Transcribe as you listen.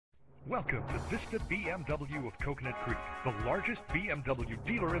Welcome to Vista BMW of Coconut Creek, the largest BMW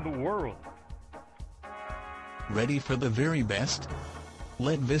dealer in the world. Ready for the very best?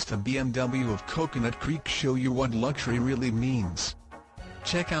 Let Vista BMW of Coconut Creek show you what luxury really means.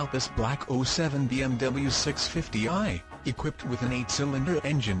 Check out this black '07 BMW 650i, equipped with an 8-cylinder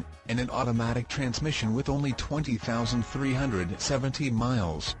engine and an automatic transmission with only 20,370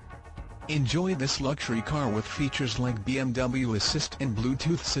 miles. Enjoy this luxury car with features like BMW Assist and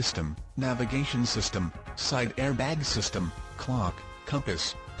Bluetooth system, navigation system, side airbag system, clock,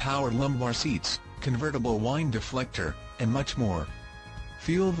 compass, power lumbar seats, convertible wind deflector, and much more.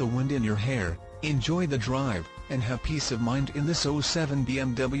 Feel the wind in your hair, enjoy the drive, and have peace of mind in this '07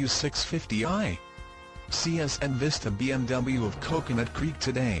 BMW 650i. See us at Vista BMW of Coconut Creek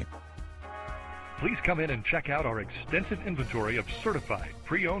today. Please come in and check out our extensive inventory of certified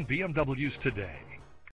pre-owned BMWs today.